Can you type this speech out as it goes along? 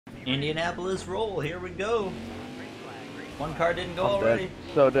Indianapolis roll. Here we go. One car didn't go I'm already. dead.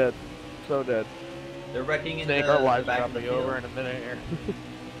 So dead. So dead. They're wrecking in Snake, the our lives are back gonna of the be field. over in a minute here.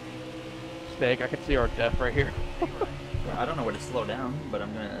 Snake, I can see our death right here. I don't know where to slow down, but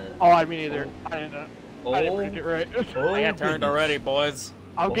I'm gonna. Oh, I mean either. I didn't read it right. I got turned already, boys.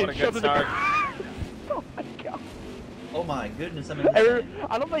 I'm What a getting good shoved in the start. car. Oh my god. Oh my goodness! I'm in this thing.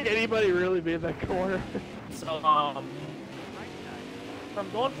 I don't think anybody really made that corner. So, from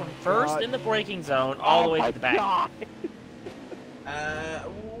going from first in the braking zone all the way to the back, God.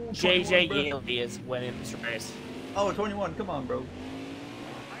 Ooh, JJ 21, bro. Yeley is winning this race. Oh, 21. Come on, bro.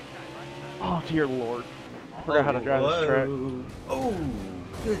 Oh dear lord. I forgot how to drive this track. Oh,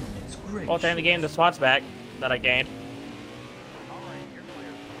 goodness gracious. Well, then to gain the spots back that I gained.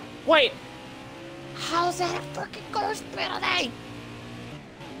 Wait! How's that a freaking course penalty?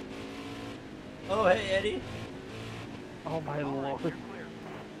 Oh, hey, Eddie. Oh my lord.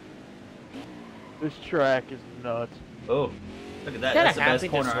 This track is nuts. Oh, look at that. Kinda That's the best happy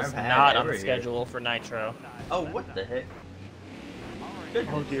corner this I've was had not on ever the here. schedule for Nitro. Oh, what the heck?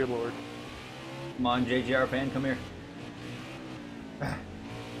 Goodness. Oh dear lord. Come on, JGR fan, come here.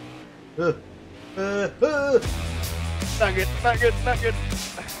 Not good, not good, not good.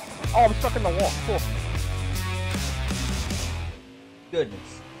 Oh, I'm stuck in the wall. Cool.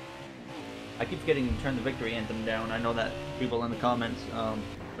 Goodness. I keep forgetting to turn the victory anthem down. I know that people in the comments, I'll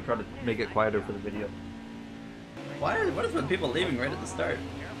try to make it quieter for the video. What is with people leaving right at the start?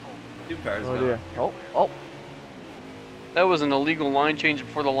 Two cars Oh gone. dear. Oh. That was an illegal line change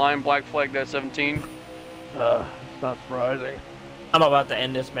before the line. Black flag that 17. It's not surprising. I'm about to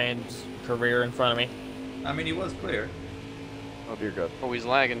end this man's career in front of me. I mean, he was clear. Oh dear god. Oh, he's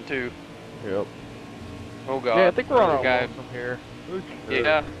lagging too. Yep. Oh god. Yeah, I think we're on our guy. way from here.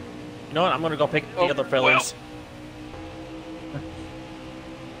 Yeah. You know what? I'm gonna go pick the other fillers.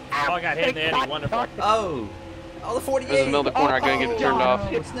 Oh, I got hit in the end. Wonderful. Oh! Oh, the 48! It was in the middle of the corner. I couldn't get it turned off.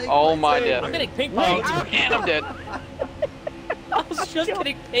 Snake, Oh please my save death. me. I'm getting ping pong. And I'm dead. I was just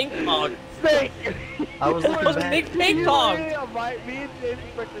getting ping pong. Snake! I was It looking was back. big ping pong. Me and James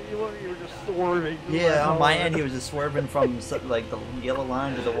Spector, you were just swerving. Yeah, on my end, he was just swerving from like the yellow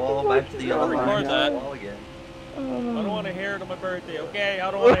line to the wall, back to the yellow line Record to that. the wall again. I don't want to hear it on my birthday, okay? I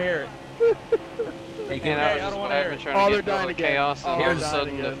don't want to hear it. Hey, And can I I was don't just wanna hear I've been it. trying Oh, to they're get out dying of again. chaos, and Oh, all of a they're sudden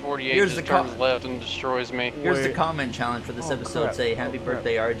dying the again. 48 Here's just the turns left and destroys me. Here's the Wait. comment challenge for this Oh, episode. crap. Say happy Oh, crap.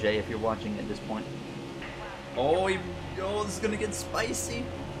 birthday, RJ, if you're watching at this point. Oh, this is gonna get spicy.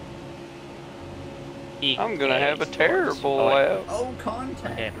 I'm gonna have a terrible Oh, wait. lap. Oh,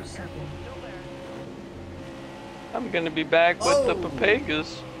 contact Okay. for a second. I'm gonna be back with the Oh.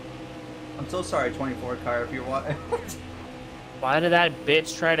 Papagas. I'm so sorry, 24 car, if you're watching. Why did that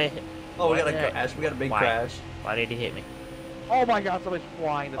bitch try to hit? Oh, we got a Why did crash. We got a big Why? crash. Why did he hit me? Oh my god, somebody's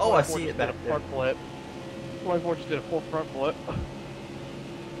flying. The Oh, I 24 see just it did back a there. front flip. 24 just did a full front flip.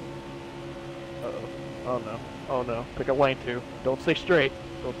 Uh-oh. Oh no. Oh no. Pick a lane 2. Don't stay straight.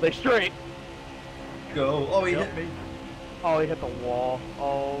 Don't stay straight. Go. Oh, he Yep. hit me. Oh, he hit the wall.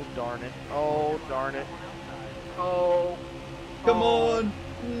 Oh, darn it. Oh, darn it. Oh. Come Oh. on.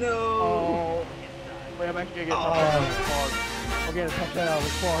 No. Oh. Wait, I'm actually gonna get a touchdown out of this fog. I'm getting a touchdown out of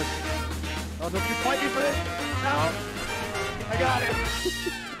this fog. Oh, don't you fight me for this? No. I got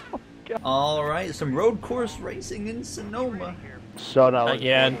it. All right, some road course racing in Sonoma. So now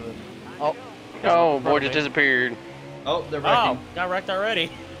Again. Oh. Oh boy, just disappeared. Oh, they're Oh, wrecking. got wrecked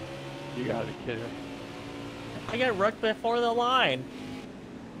already. You gotta be kidding. I got wrecked before the line.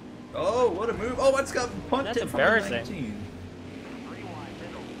 Oh, what a move. Oh, it's got punted That's from the embarrassing. 19.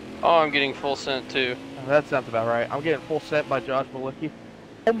 Oh, I'm getting full sent too. That sounds about right. I'm getting full set by Josh Malicki.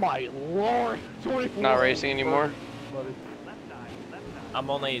 Oh my lord! 24. Not racing anymore. Buddy. I'm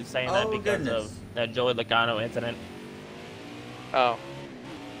only saying that Oh, because goodness. of that Joey Logano incident Oh,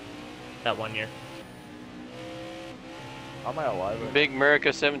 that one year. Am I alive? Big America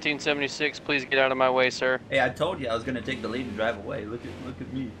 1776. Please get out of my way, sir. Hey, I told you I was gonna take the lead and drive away. Look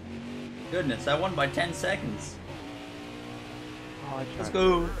at me. Goodness, I won by 10 seconds. Oh, Let's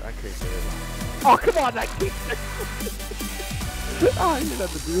go. I can't do it. Oh, come on, that keeps Oh, I didn't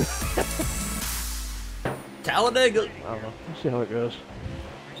have to do that. Talladega. I don't know. Let's see how it goes.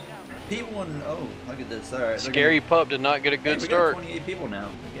 P1. Oh, look at this. All right. Scary pup did not get a good we got start. 28 people now.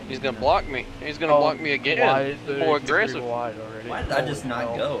 He's gonna block me. He's gonna block me Why again. is the More degree aggressive. wide already? Why did I just Holy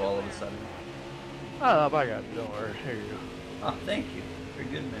not hell. go all of a sudden? Oh, I got you. Don't worry. Here you go. Oh, thank you. You're a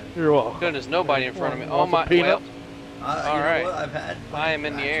good man. You're welcome. Goodness, nobody in front of me. Oh Want some my! Well, peanuts? You All know right. what? I've had. I am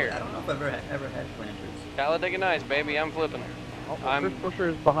in the actually, air. I don't know if I've ever had planters. Talladega Nights, baby. I'm flipping. Oh, I'm- Chris Busher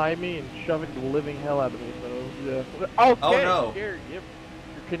is behind me and shoving the living hell out of me. So yeah. Oh, Oh, no. Here, yep.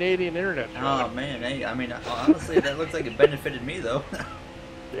 You're Canadian internet. Oh man, hey, I mean, honestly, that looks like it benefited me though.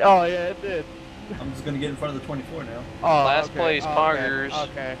 Oh yeah, it did. I'm just gonna get in front of the 24 now. Oh, Last place, Poggers.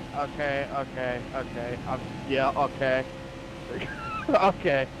 Okay. Yeah, okay.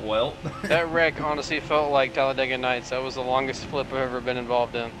 Okay. Well, That wreck honestly felt like Talladega Nights. That was the longest flip I've ever been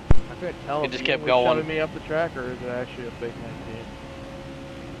involved in. I couldn't tell It if just you kept were going. shoving me up the track or is it actually a fake 19?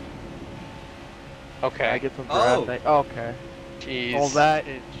 Okay. I get some draft thing. Okay. Jeez. Well, that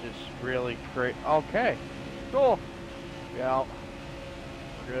is just really crazy. Okay. Cool. Yeah.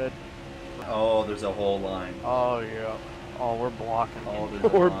 We're good. oh, there's a whole line. Oh yeah. Oh, we're blocking. Oh, there's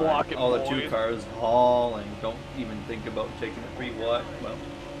a We're line. blocking. All the boys. two cars hauling. Don't even think about taking a free what. Well,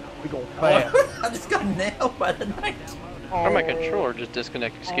 We go fast. I just got nailed by the 19. Or my controller just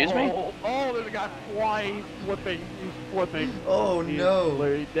disconnected. Excuse me? Oh, there's a guy flying. He's flipping. He's flipping. Oh He's no,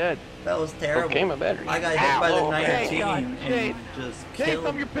 literally dead. that was terrible. Okay, my battery. I got hit by the Ow, 19 God, and Chase. just Chase, killed.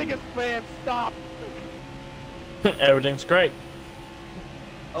 I'm your biggest fan. Stop. Everything's great.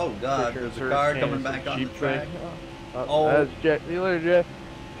 Oh god, there's a car coming back on the track. Oh. That's Jet. See you later, Jet.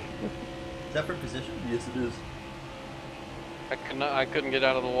 Is that for position? Yes, it is. I couldn't get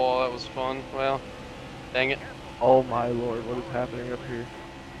out of the wall. That was fun. Well, dang it. Oh my lord, what is happening up here?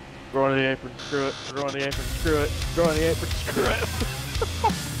 Throw on the apron, screw it. Throw on the apron, screw it. Throw on the apron, screw it.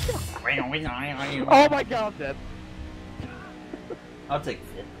 Oh my god, I'm dead. I'll take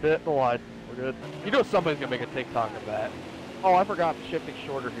it. Hit the line. We're good. You know somebody's gonna make a TikTok of that. Oh, I forgot the shifting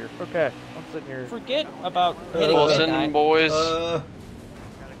shorter here. Okay, I'm sitting here. Forget about hitting Wilson, midnight. boys. Oh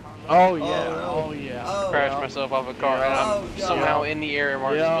yeah, Oh, no. oh yeah. Oh. Crashed myself off a car and Oh, I'm God. somehow in the air in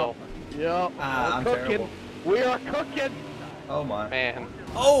Martinsville. Yep. Ah, I'm We're cooking. terrible. We are cooking. Oh my. Man,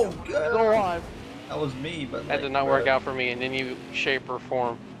 Oh Still god. alive. That was me, but that did not work out for me in any shape or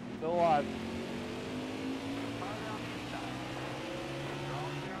form. Still alive.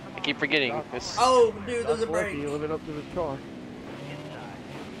 I keep forgetting. This. Oh dude, there's a That's lucky break. living up to his car.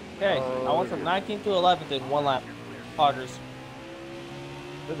 Okay, I went from 19 to 11th in 1 lap. Poggers.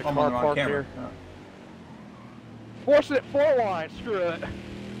 There's a I'm car on the wrong parked camera. here. Force it, 4 line. Screw it.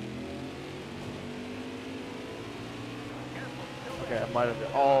 Okay, I might have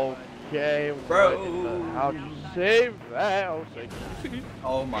been. Okay. Bro. How'd you save that? Oh,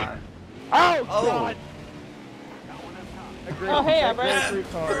 Oh my. oh Oh. God. That grade, Oh, hey, that I ran. grade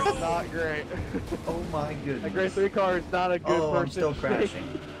 3 car is not great. Oh my goodness. That grade 3 car is not a good Oh, person. I'm still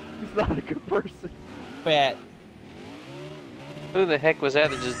crashing. He's not a good person. Bet. Who the heck was that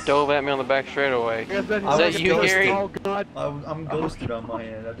just dove at me on the back straightaway? Is that you, Gary? Oh God. I'm ghosted on my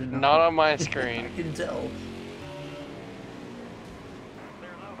end. I didn't know. Not on my screen. I can tell.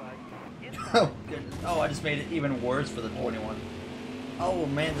 Oh goodness. Oh, I just made it even worse for the 21. Oh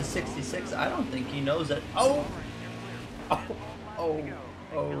man, the 66. I don't think he knows that. Oh. Oh. Oh.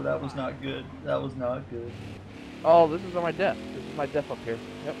 Oh, that was not good. That was not good. Oh, this is on my death. This is my death up here.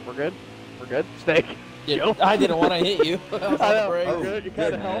 Yep, we're good. We're good. Snake. Yeah, I didn't want to hit you. I was on the I know, brake. we're good. You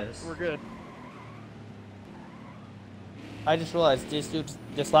kind of helped. goodness. We're good. I just realized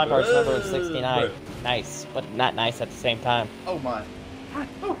this lap car's number is 69. Nice, but not nice at the same time. Oh my.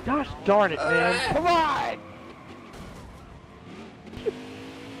 Oh gosh darn it, man. Come on!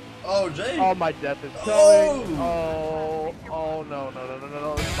 Oh, Jay. Oh, my death is coming. Oh. Oh, no.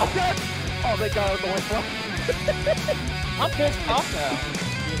 I'm dead! Oh, they got out of the way from. I'm pissed off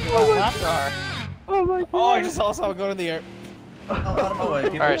now. Lap car. Oh my god. Oh, I just saw someone go to the air. Oh, out of my way,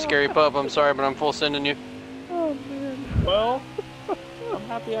 people. Alright, Scary Pup, I'm sorry, but I'm full sending you. Oh man. Well, I'm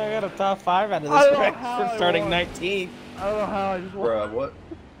happy I got a top 5 out of I this don't know race how for I starting won. 19th. I don't know how I just won. Bruh, what?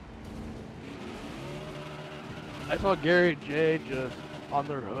 I saw Gary and Jay just on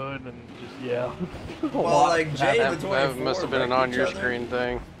their hood and just, yeah. Well, like Jay That, the 24 that must have been an wrecked on each your other. screen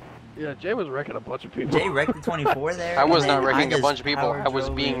thing. Yeah, Jay was wrecking a bunch of people. Jay wrecked the 24 there. I was and not then wrecking a just bunch of people, power I was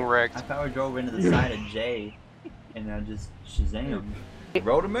drove being in- wrecked. I power drove into the side of Jay, and I just Shazam.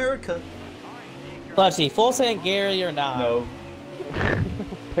 Road America. Let's see, full send Gary or not? No.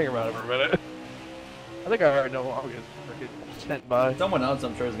 Think about it for a minute. I think I already know what I'm getting freaking sent by. Someone else,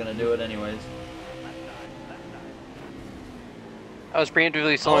 I'm sure, is gonna do it anyways. I was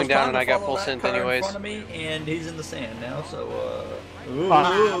preemptively slowing down and I got full synth anyways. In front of me, and he's in the sand now. So, ooh.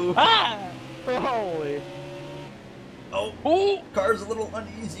 Ah! Holy. Oh, car's a little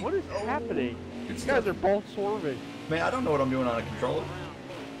uneasy. What is Oh. happening? Good These guys stuff. are both swerving. Man, I don't know what I'm doing on a controller.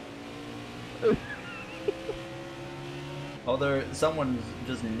 Oh, someone's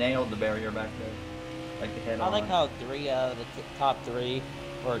just nailed the barrier back there, like the head I on. like how 3 out of the top 3,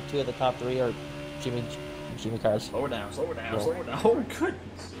 or 2 of the top 3 are Jimmy cars. Slow it down, slow it down, Yeah. slow it down. Oh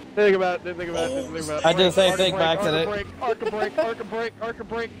goodness. Think about it. Didn't think about it. Didn't think about it. I did the same thing Arc by a accident. Arc a break. Arc a break. Arc a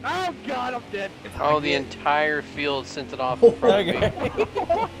break. Oh God, I'm dead. Oh, the entire field sent it off in front of me.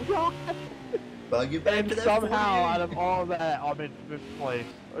 Oh God. Bug you back And to that somehow, 48. out of all that, I'm in 5th place.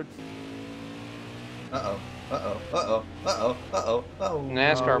 Uh-oh. Uh-oh. Uh-oh. Uh-oh. Uh-oh. Uh-oh.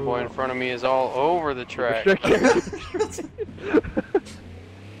 NASCAR boy in front of me is all over the track.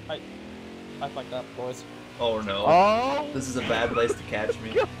 I fucked up, boys. Oh no. Oh. This is a bad place to catch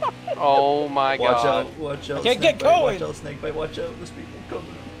me. Oh my Watch god. out. Watch out. Can't get snake bite, going. Watch out, snake bite. Watch out. There's people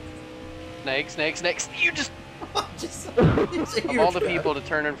coming. Snakes. You just. Just, Of all the people to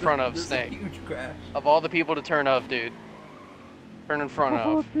turn in front of, This is a Snake. huge crash. Of all the people to turn of, dude. Turn in front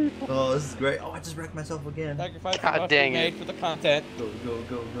of. Oh, this is great. Oh, I just wrecked myself again. Sacrifice God must dang be made it. for the content. Go, go,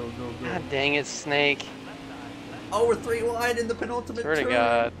 go, go, go, go. God dang it, Snake. Oh, we're 3 wide in the penultimate Swear to turn.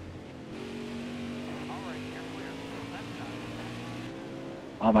 God.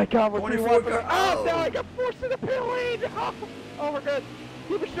 Oh my God, we're 24 3-1. car- Oh no, oh. I got forced in the pit lead. Oh, we're good.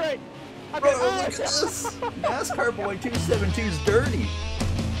 Keep it straight. Bro, look at this. NASCAR boy 272's dirty.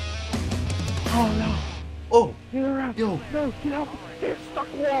 Oh no. Oh, Get around. yo. No, get out the stuck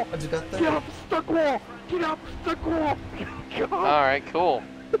wall. I just got Get that. out the stuck wall. Get out the stuck wall. God. Alright, cool.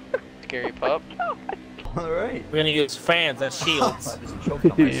 Scary pup. All right. We're gonna use fans as I shields. just choked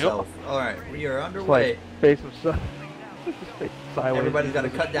on myself. All right, we are underway. Face him sideways. Everybody's got to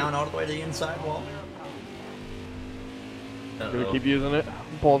cut down all the way to the inside wall. Gonna keep using it.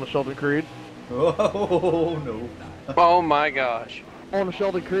 I'm pulling the Sheldon Creed. Oh no. Oh my gosh. Pulling the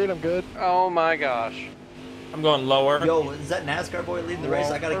Sheldon Creed, I'm good. Oh my gosh. I'm going lower. Yo, is that NASCAR boy leading the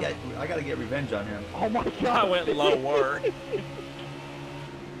race? I gotta get revenge on him. Oh my I God. went lower.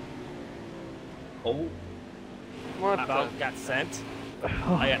 Oh. What I the? about got sent.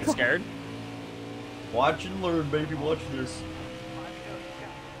 I got scared. Watch and learn, baby. Watch this.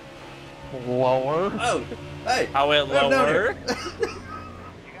 Lower. Oh, hey. I went I'm down lower. here.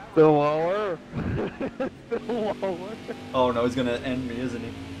 Still lower. Still lower. Oh no, he's gonna end me, isn't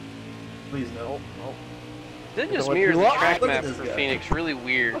he? Please no. That just Look mirrors the at track map this for guy. Phoenix really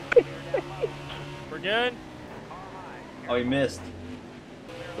weird. We're good. Oh, he missed.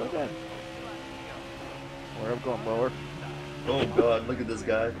 Okay. Where I'm going lower. Oh god, look at this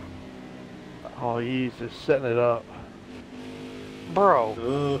guy. Oh, he's just setting it up.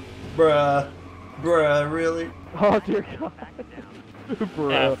 Bro. Bruh, really? Oh dear God.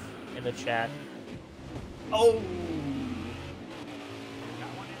 Bruh. F in the chat. Oh.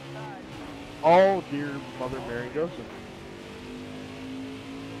 Oh dear Mother Mary Joseph.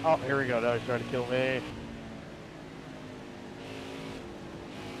 Oh, here we go. Now he's trying to kill me.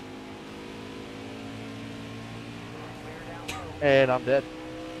 And I'm dead.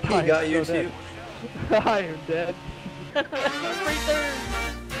 He got you so too. dead. I am dead. Free third.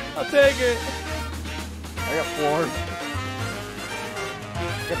 I'll take it. I got 4.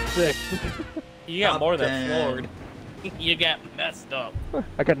 I got 6. You got Top more than 10. floored. You got messed up.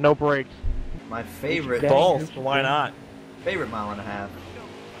 I got no brakes. My favorite Both. Why not? mile and a half.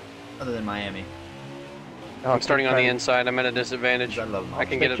 Other than Miami. Oh, I'm starting on the inside. I'm at a disadvantage. I love I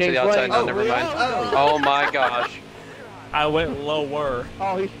can They get up to the changed outside lanes. now. Oh, Never really? mind. Oh. Oh my gosh. I went lower.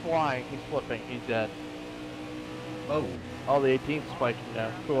 Oh, he's flying. He's flipping. He's dead. Oh. Oh, the 18th spiking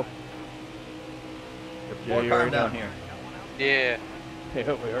now. Cool. More you car already down know. here. Yeah.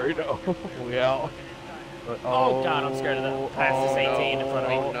 Yeah, we already know. We out. But, Oh, God, I'm scared of that. Pass this 18 in front of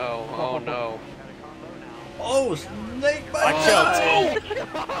me. Oh no. Oh no. Oh, snake bite! I choked.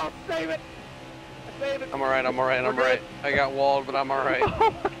 Oh, save it! Save it! I'm alright. I'm alright. I'm alright. I got walled, but I'm alright.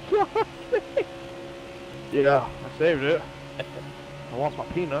 Oh my God! Yeah, I saved it. I lost my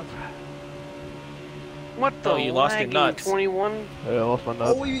peanuts. What the? Oh, you lost your lagging nuts. 21? Yeah, I lost my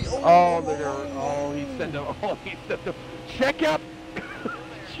nuts. Oh, He sent him. Oh, he sent him. Check up!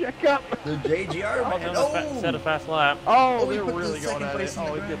 Check up! The JGR Oh, man. no, set a fast lap. Oh, he they're put the really going second at place it. in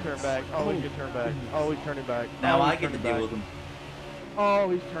the Oh, he's gonna turn grass. back. Oh, he's gonna turn back. Oh, he's turning back. Now Oh, I he's get to turning deal back. with him. Oh,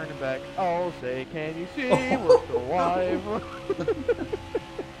 he's turning back. Oh, say, can you see we're still alive?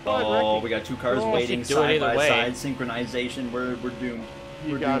 Oh, we got 2 cars Oh, waiting do it side either by way. side. Synchronization. We're doomed.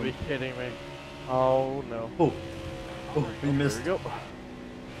 You We're gotta be doomed. kidding me. Oh, no. Oh, he There missed. we go.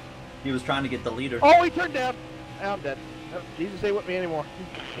 He was trying to get the leader. Oh, he turned down. I'm dead. Oh, Jesus ain't with me anymore.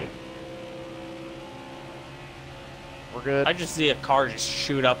 We're good. I just see a car just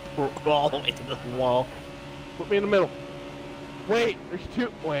shoot up all the way to the wall. Put me in the middle. Wait, there's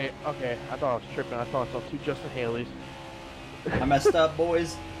 2. Wait, okay. I thought I was tripping. I thought I saw 2 Justin Haleys. I messed up,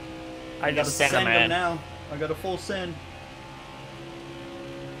 boys. I I gotta just sent send him him in. now. I got a full send.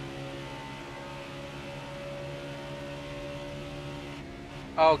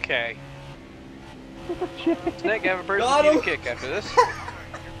 Okay. Snake, have a person Got get a him. kick after this.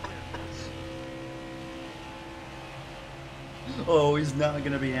 Oh, he's not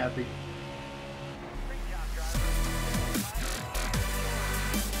gonna be happy.